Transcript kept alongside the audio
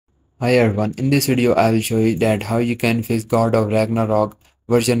Hi everyone, in this video I will show you that how you can fix God of Ragnarok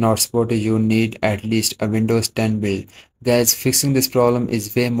version not supported. You need at least a Windows 10 build. Guys, fixing this problem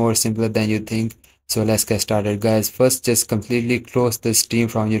is way more simpler than you think. So let's get started. Guys, first just completely close the Steam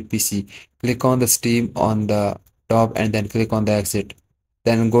from your PC. Click on the Steam on the top and then click on the exit.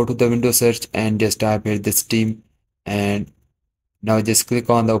 Then go to the Windows search and just type here the Steam, and now just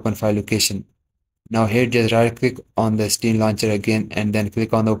click on the open file location. Now here just right click on the Steam launcher again and then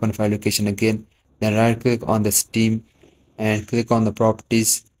click on the open file location again. Then right click on the Steam and click on the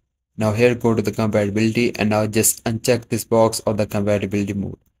properties. Now here go to the compatibility and now just uncheck this box of the compatibility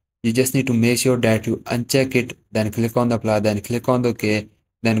mode. You just need to make sure that you uncheck it, then click on the apply, then click on the OK,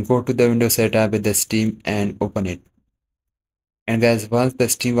 then go to the Windows setup with the Steam and open it. And guys, once the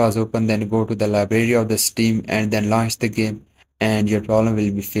Steam was open, then go to the library of the Steam and then launch the game, and your problem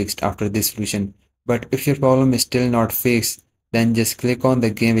will be fixed after this solution. But if your problem is still not fixed, then just click on the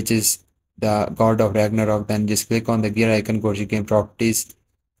game, which is the God of Ragnarok. Then just click on the gear icon, go to game properties,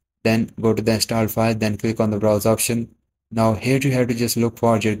 then go to the install file, then click on the browse option. Now here you have to just look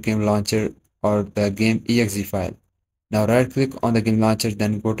for your game launcher or the game exe file. Now right click on the game launcher,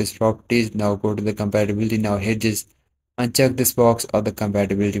 then go to its properties. Now go to the compatibility. Now here just uncheck this box of the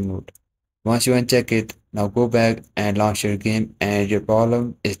compatibility mode. Once you uncheck it, now go back and launch your game, and your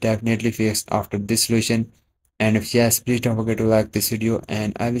problem is definitely fixed after this solution. And if yes, please don't forget to like this video,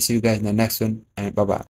 and I will see you guys in the next one, and bye bye.